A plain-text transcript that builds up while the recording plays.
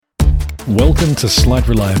Welcome to Slight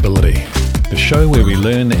Reliability, the show where we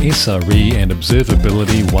learn SRE and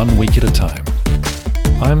observability 1 week at a time.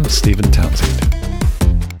 I'm Stephen Townsend.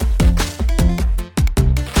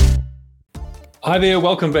 Hi there,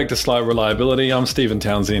 welcome back to Slight Reliability. I'm Stephen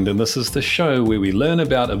Townsend, and this is the show where we learn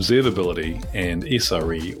about observability and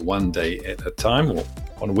SRE 1 day at a time, or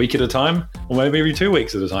 1 week at a time, or maybe every 2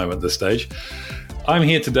 weeks at a time at this stage. I'm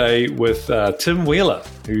here today with Tim Wheeler,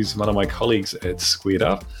 who's one of my colleagues at Squared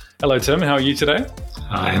Up. Hello, Tim. How are you today?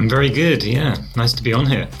 I am very good. Yeah, nice to be on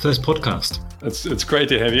here. First podcast. It's great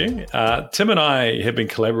to have you. Tim and I have been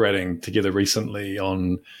collaborating together recently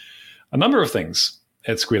on a number of things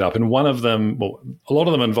at Squared Up, and one of them, well, a lot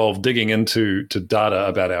of them involve digging into data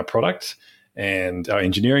about our product and our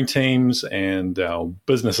engineering teams and our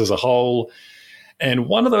business as a whole. And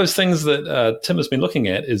one of those things that Tim has been looking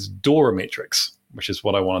at is DORA metrics, which is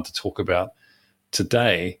what I wanted to talk about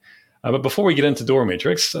today. But before we get into DORA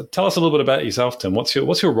metrics, tell us a little bit about yourself, Tim. What's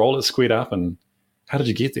your role at Squared Up, and how did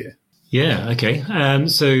you get there? Yeah, okay.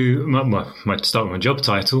 So my start with my job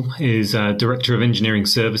title is Director of Engineering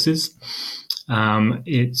Services.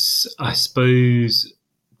 It's, I suppose,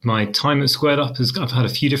 my time at Squared Up I've had a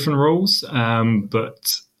few different roles,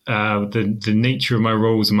 but the nature of my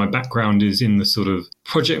roles and my background is in the sort of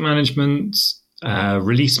project management,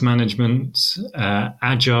 release management,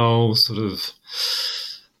 agile sort of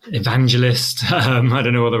evangelist. I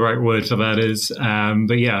don't know what the right word for that is.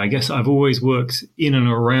 But yeah, I guess I've always worked in and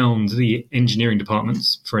around the engineering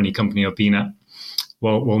departments for any company I've been at,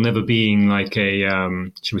 while never being like a,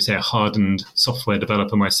 should we say, a hardened software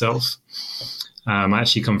developer myself. I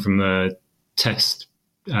actually come from a test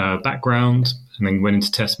background and then went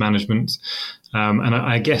into test management. And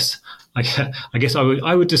I guess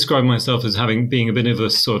I would describe myself as being a bit of a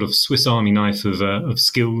sort of Swiss Army knife of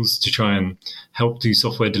skills to try and help do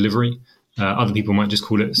software delivery. Other people might just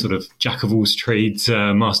call it sort of jack of all trades,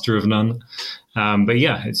 master of none. But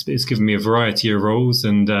yeah, it's given me a variety of roles,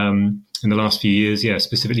 and in the last few years,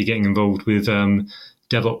 specifically getting involved with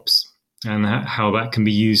DevOps and how that can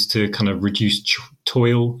be used to kind of reduce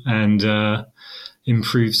toil and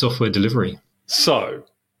improve software delivery. So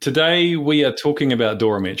today we are talking about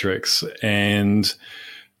DORA metrics, and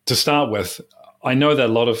to start with, I know that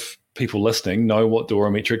a lot of people listening know what DORA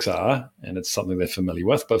metrics are, and it's something they're familiar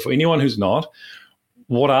with. But for anyone who's not,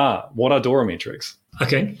 what are DORA metrics?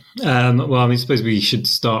 Okay. Well, I suppose we should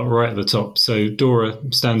start right at the top. So DORA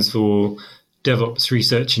stands for DevOps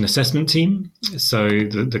Research and Assessment Team. So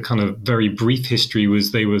the kind of very brief history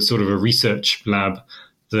was they were sort of a research lab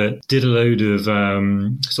that did a load of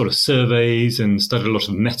sort of surveys and studied a lot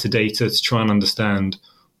of metadata to try and understand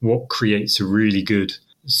what creates a really good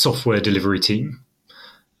software delivery team.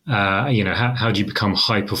 How do you become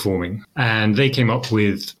high performing? And they came up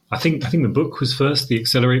with, I think the book was first, the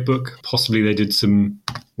Accelerate book. Possibly they did some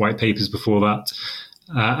white papers before that.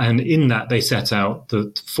 And in that, they set out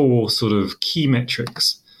the 4 sort of key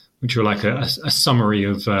metrics, which are like a summary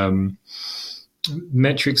of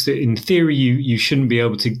metrics that in theory you shouldn't be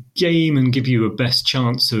able to game and give you a best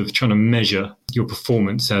chance of trying to measure your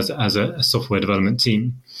performance as a software development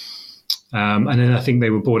team. And then I think they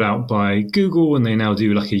were bought out by Google, and they now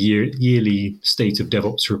do like a yearly State of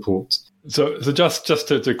DevOps report. So just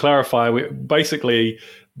to clarify, basically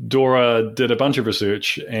DORA did a bunch of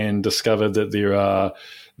research and discovered that there are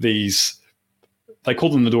these, they call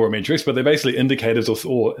them the DORA metrics, but they're basically indicators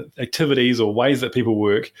or activities or ways that people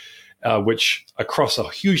work, which across a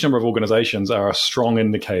huge number of organizations are a strong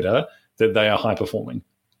indicator that they are high performing.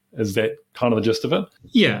 Is that kind of the gist of it?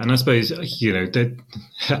 Yeah, and I suppose, the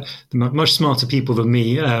much smarter people than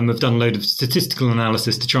me have done a load of statistical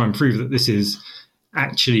analysis to try and prove that this is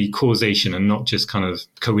actually causation and not just kind of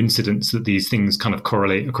coincidence that these things kind of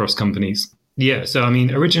correlate across companies. Yeah, so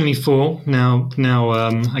originally 4, now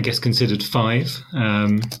I guess considered 5,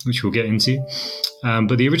 which we'll get into.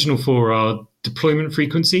 But the original 4 are deployment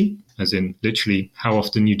frequency, as in literally how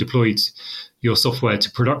often you deployed your software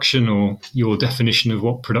to production, or your definition of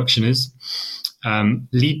what production is.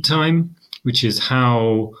 Lead time, which is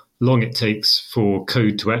how long it takes for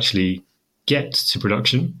code to actually get to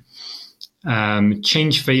production.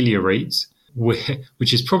 Change failure rates,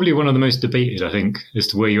 which is probably one of the most debated, I think, as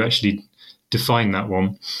to where you actually define that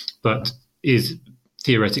one, but is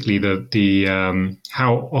theoretically the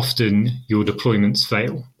how often your deployments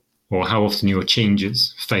fail, or how often your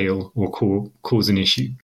changes fail or cause an issue.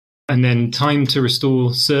 And then time to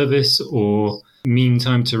restore service, or mean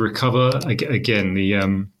time to recover. Again,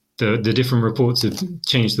 the different reports have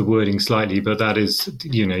changed the wording slightly, but that is,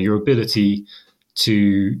 your ability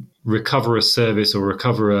to recover a service or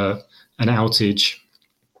recover an outage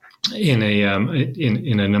in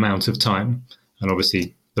an amount of time. And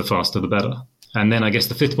obviously, the faster, the better. And then I guess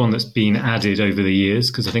the fifth one that's been added over the years,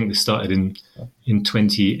 because I think this started in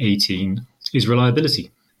 2018, is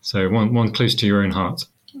reliability. So one close to your own heart.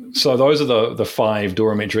 So those are the 5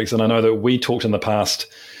 DORA metrics. And I know that we talked in the past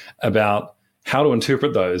about how to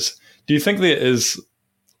interpret those. Do you think there is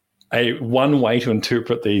one way to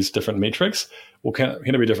interpret these different metrics? Or can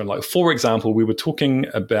it be different? Like, for example, we were talking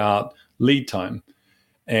about lead time.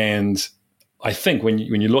 And I think when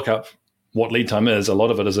you look up what lead time is, a lot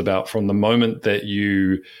of it is about from the moment that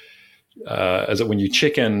when you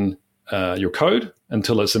check in your code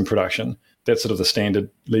until it's in production. That's sort of the standard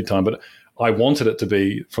lead time. But I wanted it to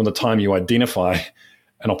be from the time you identify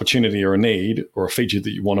an opportunity or a need or a feature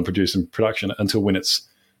that you want to produce in production until when it's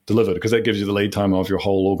delivered, because that gives you the lead time of your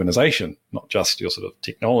whole organization, not just your sort of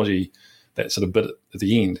technology, that sort of bit at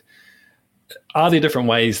the end. Are there different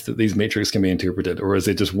ways that these metrics can be interpreted, or is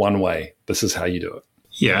there just one way? This is how you do it.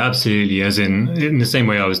 Yeah, absolutely. As in the same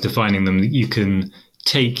way I was defining them, you can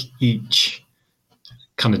take each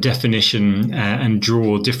kind of definition and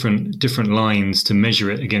draw different lines to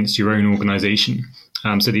measure it against your own organization.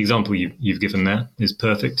 So the example you've given there is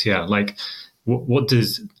perfect. Yeah, like what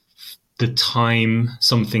does the time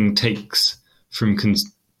something takes from?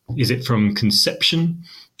 Is it from conception?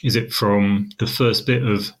 Is it from the first bit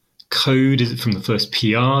of code? Is it from the first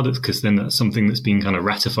PR? Because then that's something that's been kind of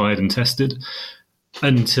ratified and tested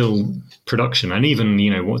until production. And even,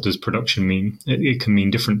 what does production mean? It can mean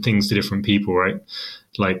different things to different people, right?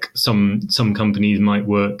 Like some companies might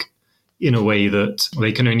work in a way that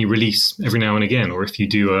they can only release every now and again, or if you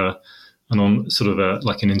do an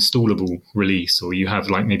installable release, or you have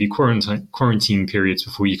like maybe quarantine periods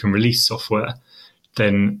before you can release software,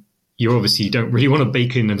 then you obviously don't really want to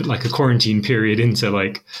bake in like a quarantine period into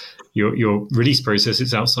like your release process.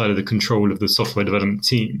 It's outside of the control of the software development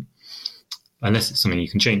team, unless it's something you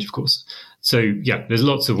can change, of course. So yeah, there's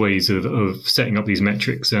lots of ways of setting up these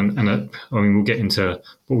metrics, and we'll get into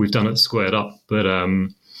what we've done at Squared Up, but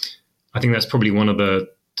I think that's probably one of the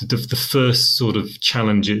first sort of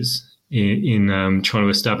challenges in trying to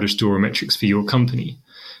establish DORA metrics for your company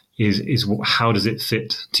is how does it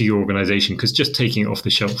fit to your organization? Because just taking it off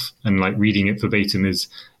the shelf and like reading it verbatim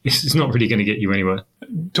it's not really going to get you anywhere.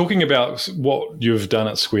 Talking about what you've done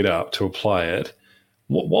at Squared Up to apply it,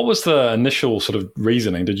 what was the initial sort of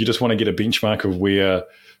reasoning? Did you just want to get a benchmark of where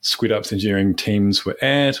Squared Up's engineering teams were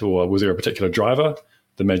at, or was there a particular driver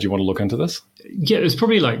that made you want to look into this? Yeah, there's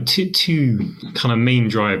probably like two kind of main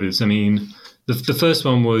drivers. I mean, the first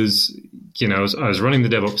one was, I was running the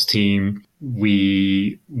DevOps team.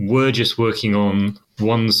 We were just working on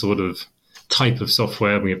one sort of type of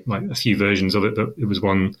software. We have like a few versions of it, but it was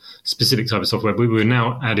one specific type of software. We were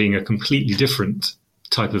now adding a completely different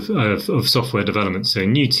type of software development. So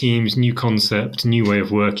new teams, new concept, new way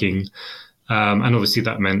of working. And obviously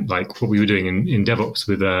that meant like what we were doing in DevOps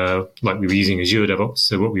with, like we were using Azure DevOps.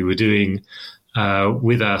 So what we were doing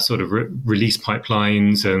with our sort of release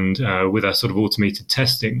pipelines and with our sort of automated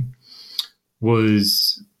testing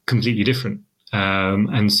was completely different.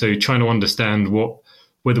 And so trying to understand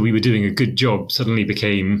whether we were doing a good job suddenly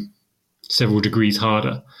became several degrees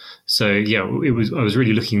harder. So yeah, I was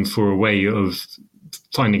really looking for a way of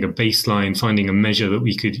finding a baseline, finding a measure that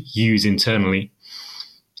we could use internally.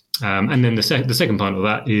 And then the second part of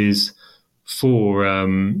that is for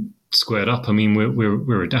Squared Up. I mean,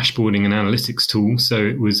 we're a dashboarding and analytics tool, so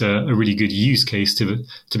it was a really good use case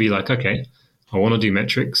to be like, okay, I want to do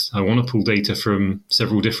metrics. I want to pull data from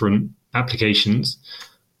several different applications.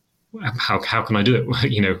 How can I do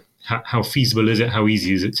it? How feasible is it? How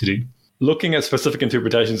easy is it to do? Looking at specific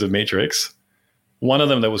interpretations of metrics, one of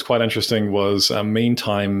them that was quite interesting was mean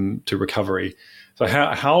time to recovery. So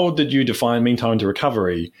how did you define mean time to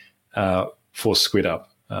recovery for Squared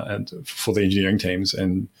Up and for the engineering teams,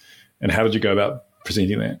 and how did you go about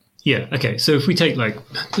presenting that? Yeah. Okay. So if we take like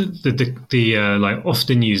the like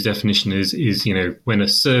often used definition is when a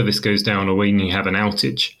service goes down or when you have an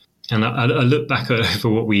outage, and I look back over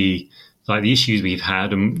what we like the issues we've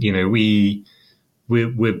had, and we're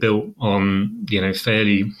built on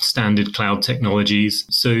fairly standard cloud technologies,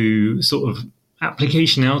 so sort of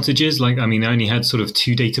application outages. Like I only had sort of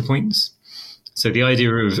 2 data points. So the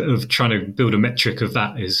idea of trying to build a metric of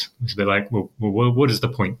that is a bit like, well, what is the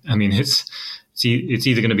point? I mean, it's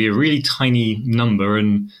either going to be a really tiny number,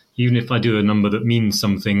 and even if I do a number that means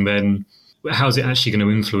something, then how's it actually going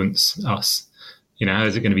to influence us? How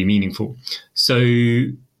is it going to be meaningful? So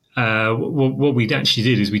what we actually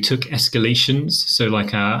did is we took escalations, so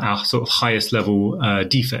like our sort of highest level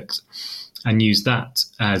defect, and used that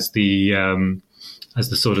as the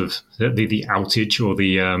the sort of the outage or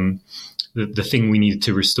the thing we needed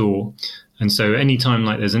to restore. And so anytime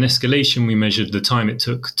like there's an escalation, we measured the time it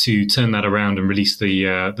took to turn that around and release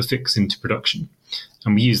the fix into production.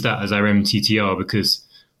 And we used that as our MTTR because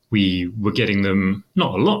we were getting them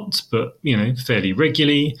not a lot, but, fairly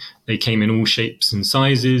regularly. They came in all shapes and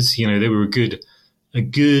sizes. They were a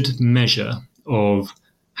good measure of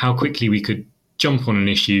how quickly we could jump on an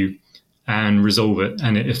issue and resolve it.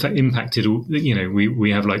 And it impacted,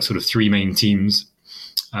 we have like sort of three main teams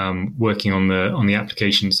working on the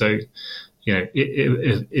application. So,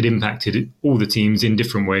 it impacted all the teams in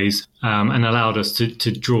different ways and allowed us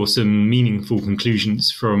to draw some meaningful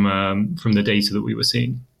conclusions from the data that we were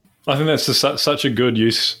seeing. I think that's just such a good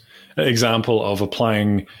example of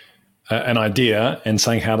applying an idea and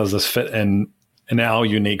saying, how does this fit in our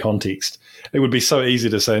unique context? It would be so easy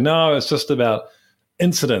to say, no, it's just about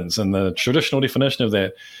incidents and the traditional definition of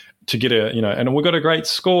that to get and we got a great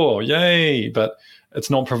score, yay, but it's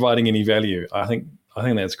not providing any value. I think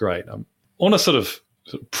that's great. On a sort of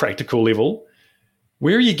practical level,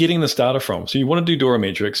 where are you getting this data from? So you want to do DORA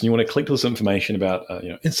metrics and you want to collect this information about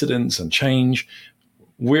incidents and change.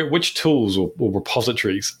 Which tools or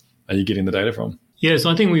repositories are you getting the data from? Yeah,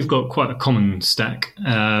 so I think we've got quite a common stack.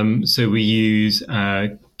 So we use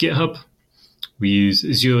GitHub, we use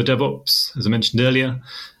Azure DevOps, as I mentioned earlier.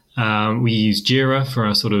 We use Jira for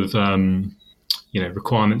our sort of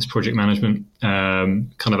requirements, project management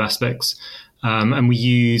kind of aspects. And we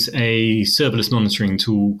use a serverless monitoring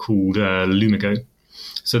tool called Lumigo.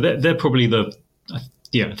 So they're probably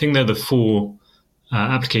I think they're the four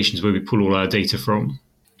applications where we pull all our data from.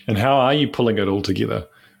 And how are you pulling it all together?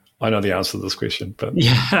 I know the answer to this question, but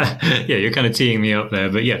yeah, you're kind of teeing me up there.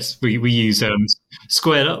 But yes, we use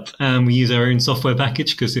Squared Up, and we use our own software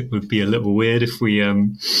package because it would be a little weird if we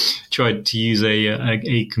tried to use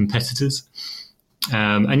a competitor's.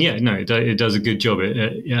 It does a good job.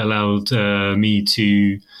 It allowed me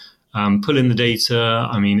to pull in the data.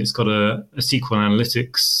 I mean, it's got a SQL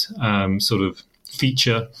analytics sort of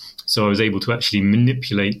feature. So I was able to actually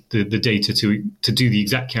manipulate the data to do the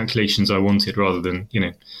exact calculations I wanted rather than,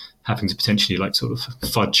 having to potentially like sort of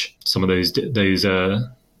fudge some of those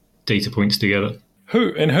data points together.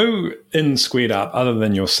 Who in Squared Up, other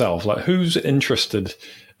than yourself, like who's interested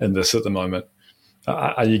in this at the moment?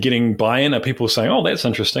 Are you getting buy-in? Are people saying, "Oh, that's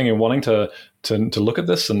interesting," and wanting to look at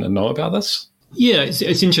this and know about this? Yeah, it's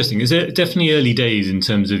interesting. It's definitely early days in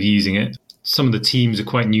terms of using it. Some of the teams are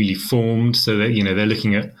quite newly formed, so that they're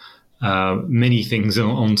looking at many things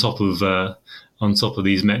on top of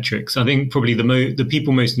these metrics. I think probably the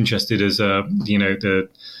people most interested is the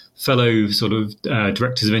fellow sort of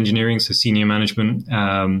directors of engineering, so senior management,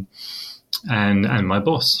 and my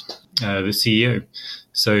boss, the CEO.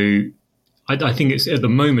 So I think it's at the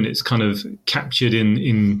moment it's kind of captured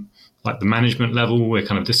in like the management level. We're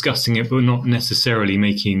kind of discussing it, but we're not necessarily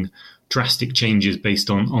making drastic changes based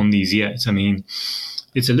on these yet. I mean,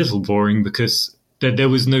 it's a little boring because there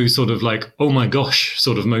was no sort of like, oh my gosh,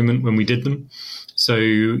 sort of moment when we did them. So,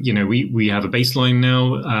 we have a baseline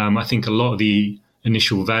now. I think a lot of the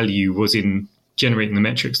initial value was in generating the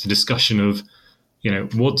metrics, the discussion of,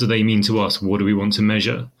 what do they mean to us? What do we want to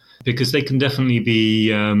measure? Because they can definitely be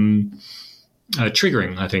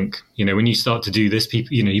triggering, I think. When you start to do this,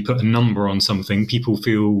 people, you put a number on something, people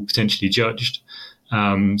feel potentially judged.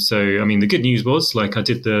 So, I mean, the good news was, like,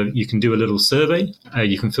 you can do a little survey.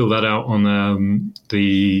 You can fill that out on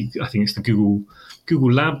I think it's the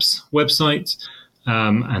Google Labs website.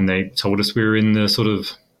 And they told us we were in the sort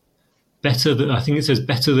of I think it says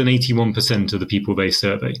better than 81% of the people they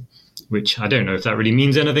survey, which I don't know if that really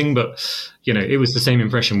means anything, but, it was the same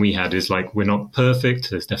impression we had is like, we're not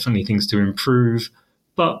perfect. There's definitely things to improve,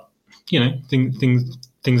 but,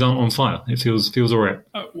 things aren't on fire. It feels all right.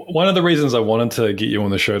 One of the reasons I wanted to get you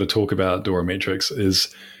on the show to talk about DORA metrics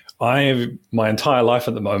is my entire life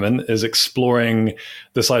at the moment is exploring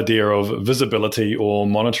this idea of visibility or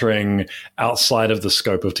monitoring outside of the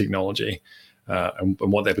scope of technology and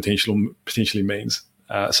what that potentially means.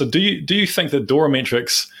 So do you think that DORA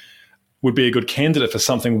metrics would be a good candidate for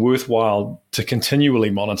something worthwhile to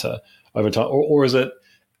continually monitor over time? Or is it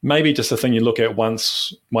maybe just a thing you look at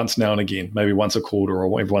once now and again, maybe once a quarter or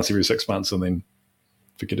once every 6 months and then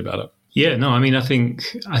forget about it? Yeah, no, I mean, I think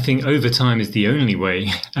over time is the only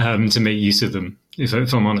way to make use of them, if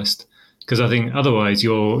I'm honest, because I think otherwise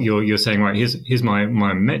you're saying, right, here's my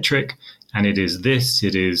metric, and it is this,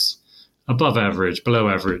 it is above average, below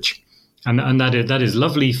average, and that is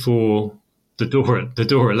lovely for the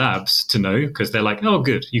DORA labs to know, because they're like, oh,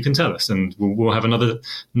 good, you can tell us, and we'll have another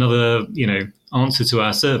answer to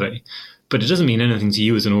our survey. But it doesn't mean anything to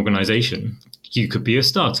you as an organization. You could be a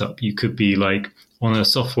startup. You could be like on a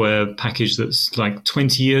software package that's like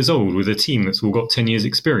 20 years old with a team that's all got 10 years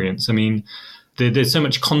experience. I mean, there's so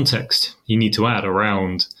much context you need to add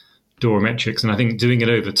around DORA metrics. And I think doing it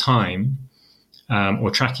over time,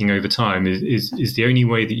 or tracking over time is the only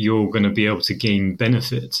way that you're going to be able to gain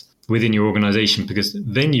benefit within your organization, because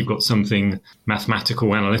then you've got something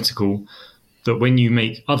mathematical, analytical, that when you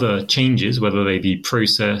make other changes, whether they be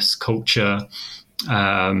process, culture,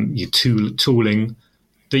 your tooling,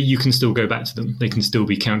 that you can still go back to them. They can still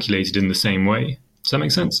be calculated in the same way. Does that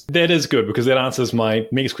make sense? That is good, because that answers my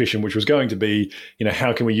next question, which was going to be,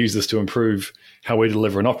 how can we use this to improve how we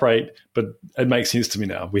deliver and operate? But it makes sense to me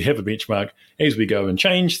now. We have a benchmark. As we go and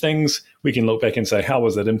change things, we can look back and say, how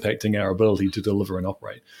was that impacting our ability to deliver and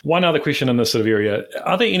operate? One other question in this sort of area,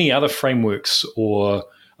 are there any other frameworks or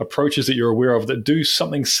approaches that you're aware of that do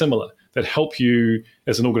something similar, that help you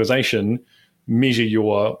as an organization measure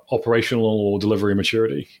your operational or delivery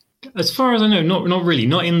maturity? As far as I know, not really.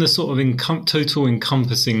 Not in the sort of total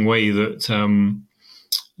encompassing way that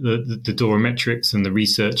the DORA metrics and the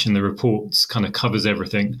research and the reports kind of covers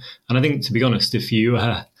everything. And I think, to be honest, if you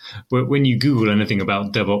when you Google anything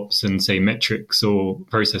about DevOps and say metrics or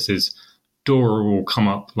processes, DORA will come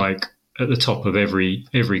up like at the top of every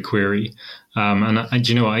query. And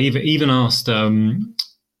do you know what? I even asked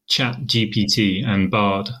Chat GPT and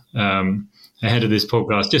Bard ahead of this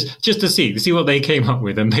podcast, just to see what they came up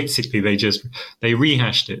with, and basically they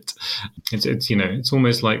rehashed it. It's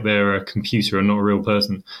almost like they're a computer and not a real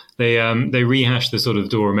person. They rehashed the sort of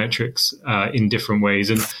DORA metrics in different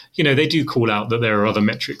ways, and they do call out that there are other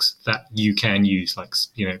metrics that you can use, like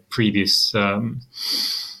previous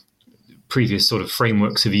sort of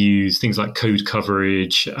frameworks have used things like code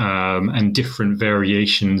coverage and different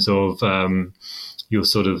variations of your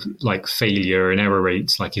sort of like failure and error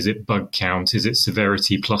rates, like is it bug count, is it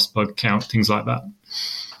severity plus bug count, things like that.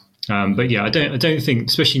 But yeah, I don't think,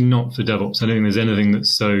 especially not for DevOps, I don't think there's anything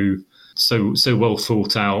that's so well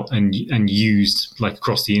thought out and used like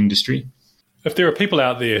across the industry. If there are people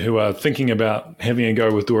out there who are thinking about having a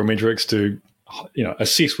go with DORA metrics to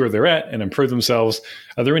assess where they're at and improve themselves,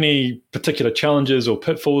 are there any particular challenges or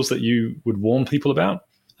pitfalls that you would warn people about?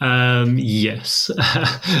 Yes,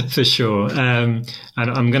 for sure. And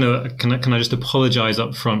I'm can I just apologize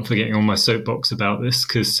up front for getting on my soapbox about this?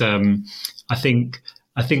 Because I think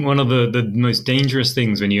one of the most dangerous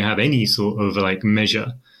things when you have any sort of like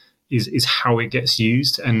measure is how it gets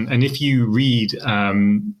used. And if you read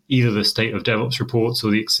either the State of DevOps reports or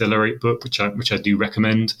the Accelerate book, which I do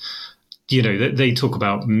recommend, they talk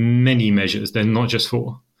about many measures. They're not just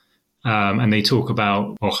four. And they talk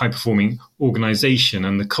about a high-performing organization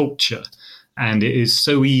and the culture. And it is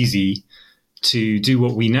so easy to do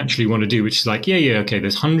what we naturally want to do, which is like, okay,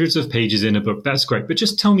 there's hundreds of pages in a book. That's great. But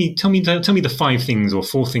just tell me the 5 things or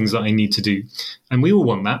 4 things that I need to do. And we all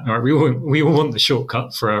want that, right? We all want the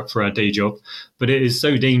shortcut for our day job. But it is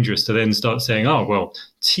so dangerous to then start saying, oh, well,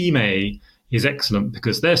 team A is excellent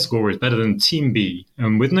because their score is better than team B.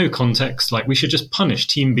 And with no context, like we should just punish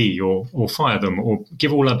team B or fire them or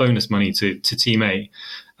give all our bonus money to team A.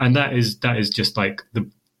 And that is just like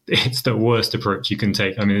it's the worst approach you can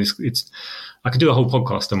take. I mean, it's I could do a whole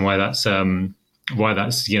podcast on why that's going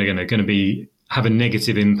to be have a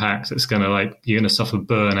negative impact. It's going to like, you're going to suffer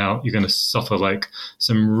burnout. You're going to suffer like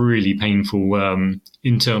some really painful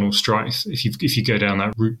internal strife if you go down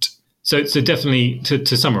that route. So definitely,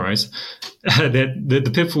 to summarize,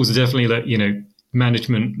 the pitfalls are definitely that,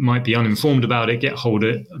 management might be uninformed about it, get hold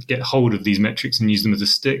of these metrics and use them as a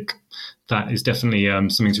stick. That is definitely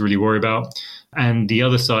something to really worry about. And the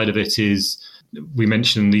other side of it is, we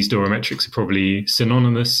mentioned these DORA metrics are probably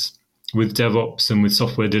synonymous with DevOps and with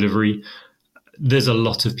software delivery. There's a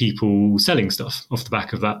lot of people selling stuff off the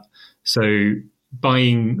back of that. So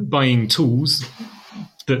buying tools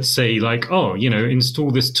that say like, oh,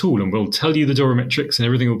 install this tool and we'll tell you the DORA metrics and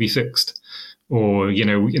everything will be fixed. Or,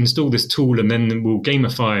 install this tool and then we'll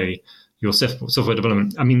gamify your software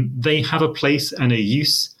development. I mean, they have a place and a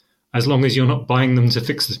use as long as you're not buying them to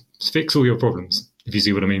fix all your problems, if you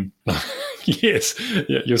see what I mean. Yes,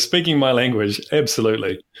 yeah, you're speaking my language.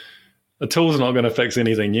 Absolutely. A tool's not going to fix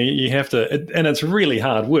anything. You have to, and it's really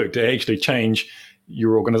hard work to actually change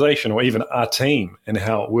your organization or even our team and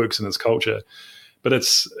how it works in its culture. But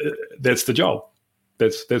that's the job.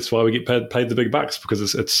 That's why we get paid the big bucks,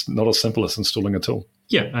 because it's not as simple as installing a tool.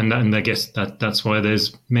 Yeah, and I guess that's why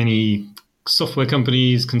there's many software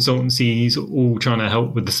companies, consultancies, all trying to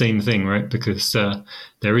help with the same thing, right? Because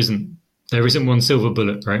there isn't one silver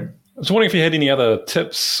bullet, right? I was wondering if you had any other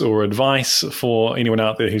tips or advice for anyone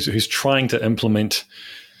out there who's trying to implement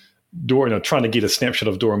DORA, trying to get a snapshot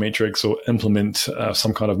of DORA metrics or implement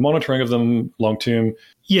some kind of monitoring of them long term?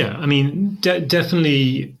 Yeah, I mean,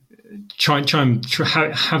 definitely try and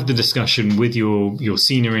have the discussion with your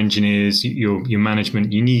senior engineers, your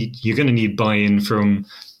management. You're going to need buy-in from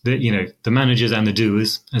the managers and the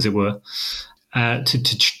doers, as it were,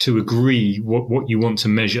 to agree what you want to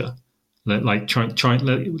measure. Like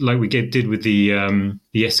like we did with the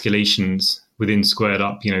escalations within Squared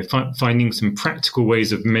Up. Finding some practical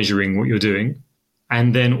ways of measuring what you're doing,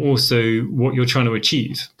 and then also what you're trying to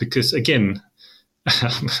achieve. Because again,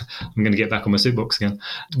 I'm going to get back on my soapbox again.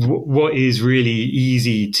 What is really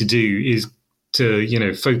easy to do is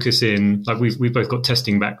to focus in, like we've both got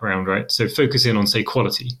testing background, right? So focus in on, say,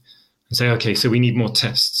 quality, and say, okay, so we need more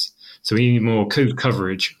tests, so we need more code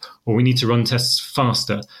coverage, or we need to run tests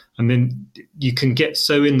faster. And then you can get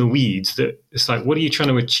so in the weeds that it's like, what are you trying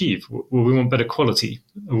to achieve? Well, we want better quality.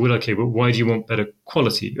 Well, okay, but why do you want better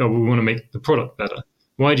quality? Oh, we want to make the product better.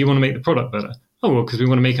 Why do you want to make the product better? Oh, well, because we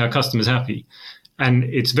want to make our customers happy. And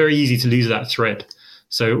it's very easy to lose that thread.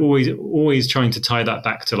 So always trying to tie that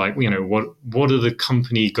back to, like, what are the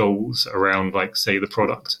company goals around, like, say, the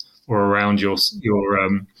product or around your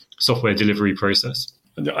software delivery process.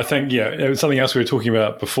 I think, it was something else we were talking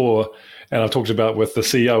about before, and I've talked about with the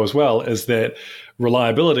CEO as well, is that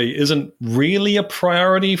reliability isn't really a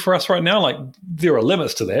priority for us right now. Like, there are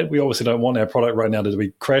limits to that. We obviously don't want our product right now to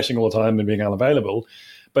be crashing all the time and being unavailable,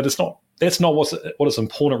 but that's not what is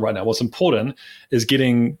important right now. What's important is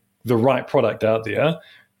getting the right product out there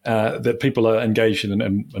that people are engaged in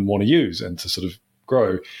and want to use and to sort of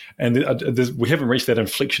grow. And we haven't reached that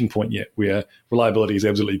inflection point yet where reliability is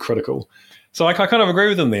absolutely critical. So I kind of agree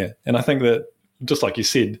with them there. And I think that, just like you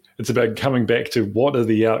said, it's about coming back to what are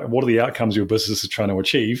the outcomes your business is trying to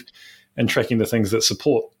achieve, and tracking the things that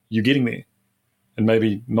support you getting there, and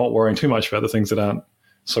maybe not worrying too much about the things that aren't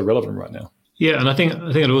so relevant right now. Yeah, and I think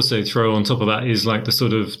I'd also throw on top of that is, like, the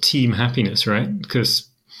sort of team happiness, right? Because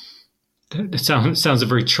it sounds a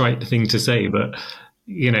very trite thing to say, but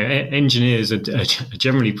engineers are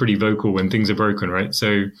generally pretty vocal when things are broken, right?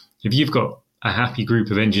 So if you've got a happy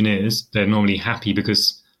group of engineers, they're normally happy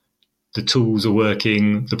because the tools are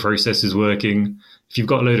working, the process is working. If you've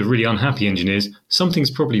got a load of really unhappy engineers,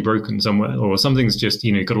 something's probably broken somewhere, or something's just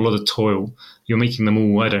got a lot of toil. You're making them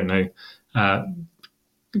all, I don't know,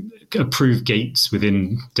 approve gates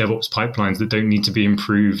within DevOps pipelines that don't need to be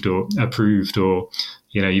improved or approved, or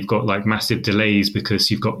you've got, like, massive delays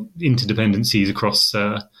because you've got interdependencies across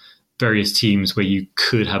various teams where you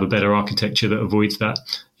could have a better architecture that avoids that.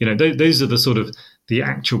 Those are the sort of the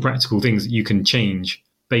actual practical things that you can change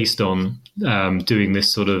based on doing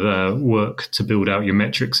this sort of work to build out your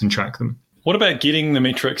metrics and track them. What about getting the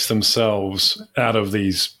metrics themselves out of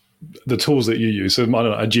the tools that you use? So I don't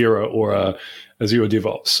know, a Jira or a Azure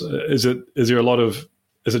DevOps. Is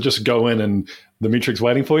it just go in and the metrics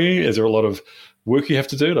waiting for you? Is there a lot of work you have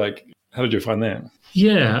to do? Like, how did you find that?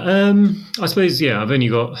 Yeah, I suppose, I've only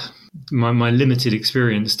got my limited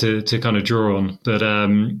experience to kind of draw on. But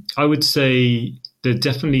I would say there are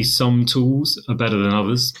definitely some tools are better than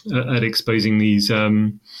others at exposing these,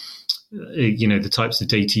 the types of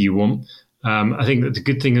data you want. I think that the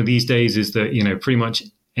good thing of these days is that, pretty much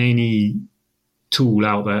any tool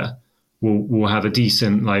out there will have a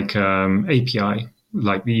decent, like, API,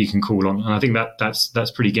 like, that you can call on. And I think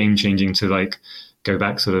that's pretty game changing to, like, go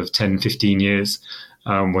back sort of 10, 15 years,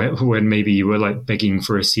 when maybe you were, like, begging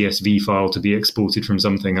for a CSV file to be exported from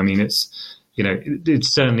something. I mean, it's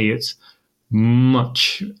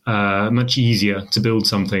much easier to build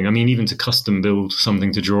something. I mean, even to custom build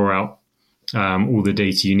something to draw out all the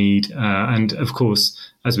data you need. And of course,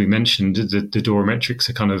 as we mentioned, the DORA metrics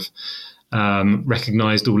are kind of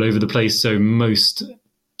recognized all over the place. So most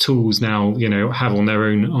tools now, have on their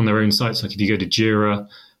own sites. Like if you go to Jira,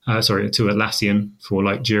 to Atlassian for,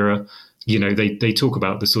 like, Jira, they talk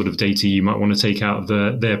about the sort of data you might want to take out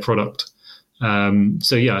of their product. I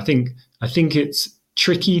think it's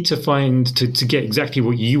tricky to find to get exactly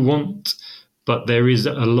what you want, but there is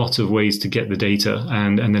a lot of ways to get the data,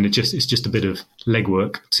 and then it's just a bit of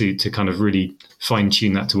legwork to kind of really fine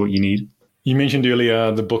tune that to what you need. You mentioned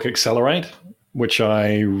earlier the book Accelerate, which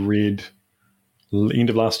I read end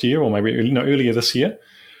of last year, or maybe earlier this year.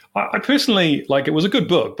 I personally, like, it was a good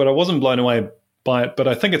book, but I wasn't blown away by it. But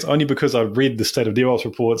I think it's only because I've read the State of DevOps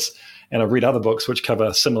reports and I've read other books which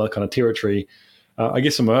cover similar kind of territory. I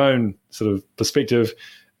guess from my own sort of perspective,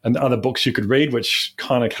 and other books you could read which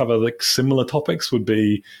kind of cover the similar topics would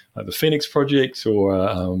be like the Phoenix Project, or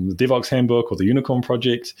the DevOps Handbook, or the Unicorn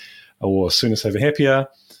Project, or Sooner Saver Happier,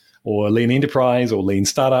 or Lean Enterprise, or Lean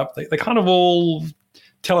Startup. They kind of all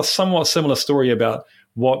tell a somewhat similar story about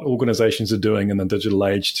what organizations are doing in the digital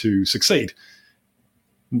age to succeed.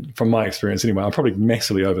 From my experience anyway. I'm probably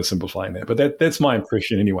massively oversimplifying that, but that's my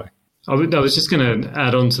impression anyway. I was just going to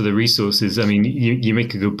add on to the resources. I mean, you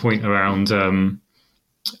make a good point around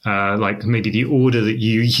like maybe the order that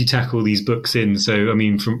you tackle these books in. So, I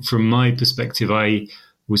mean, from my perspective, I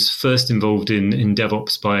was first involved in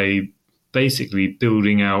DevOps by basically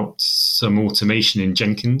building out some automation in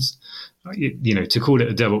Jenkins. To call it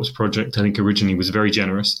a DevOps project, I think originally was very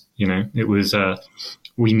generous. It was,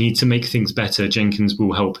 we need to make things better. Jenkins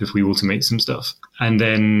will help if we automate some stuff. And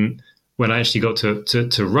then when I actually got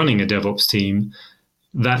to running a DevOps team,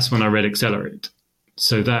 that's when I read Accelerate.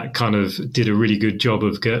 So that kind of did a really good job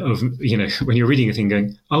of when you're reading a thing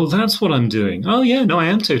going, oh, that's what I'm doing. Oh, yeah, no, I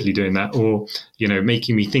am totally doing that. Or,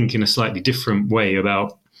 making me think in a slightly different way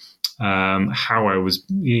about how I was,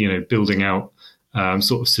 building out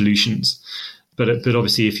sort of solutions. But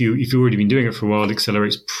obviously, if you've already been doing it for a while,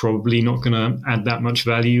 Accelerate's probably not going to add that much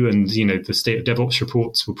value. And, the state of DevOps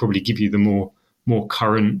reports will probably give you the more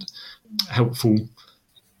current, helpful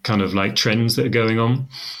kind of like trends that are going on.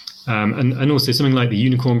 And also something like the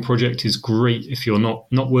Unicorn project is great if you're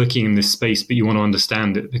not working in this space, but you want to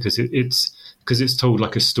understand it because it's told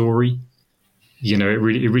like a story. It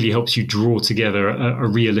really helps you draw together a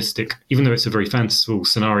realistic, even though it's a very fanciful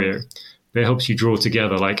scenario, but it helps you draw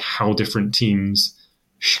together like how different teams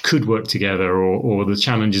could work together or the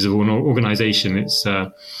challenges of an organization. It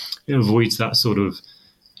avoids that sort of,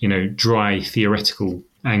 dry theoretical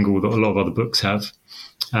angle that a lot of other books have.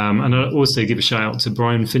 And I'll also give a shout out to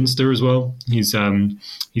Brian Finster as well. He's done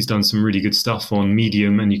some really good stuff on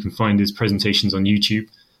Medium, and you can find his presentations on YouTube.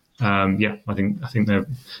 I think they're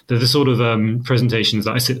the sort of presentations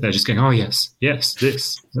that I sit there just going, oh yes,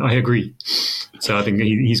 this, I agree. So I think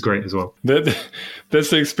he's great as well. That's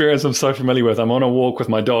the experience I'm so familiar with. I'm on a walk with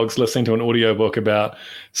my dogs listening to an audiobook about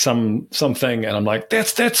something, and I'm like,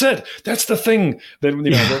 that's it. That's the thing that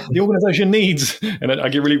that the organization needs. And I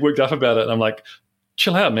get really worked up about it. And I'm like,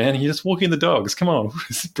 chill out, man. You're just walking the dogs. Come on,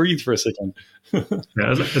 breathe for a second.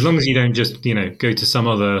 As long as you don't just, go to some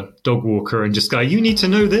other dog walker and just go, you need to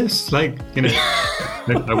know this. Like,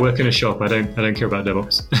 I work in a shop. I don't care about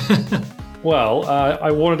DevOps. Well, I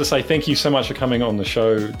wanted to say thank you so much for coming on the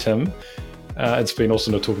show, Tim. It's been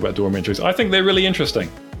awesome to talk about DORA metrics. I think they're really interesting.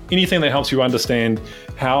 Anything that helps you understand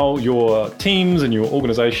how your teams and your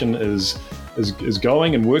organization is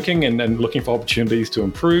going and working and looking for opportunities to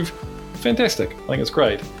improve, fantastic. I think it's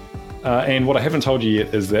great. And what I haven't told you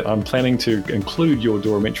yet is that I'm planning to include your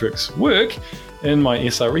DORA metrics work in my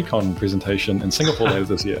SREcon presentation in Singapore later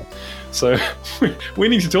this year. So we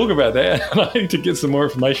need to talk about that, and I need to get some more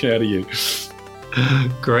information out of you.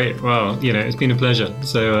 Great. Well, it's been a pleasure.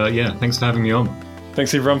 So thanks for having me on.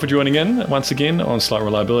 Thanks everyone for joining in once again on Slight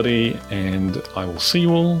Reliability, and I will see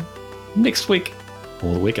you all next week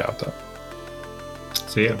or the week after.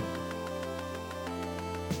 See ya.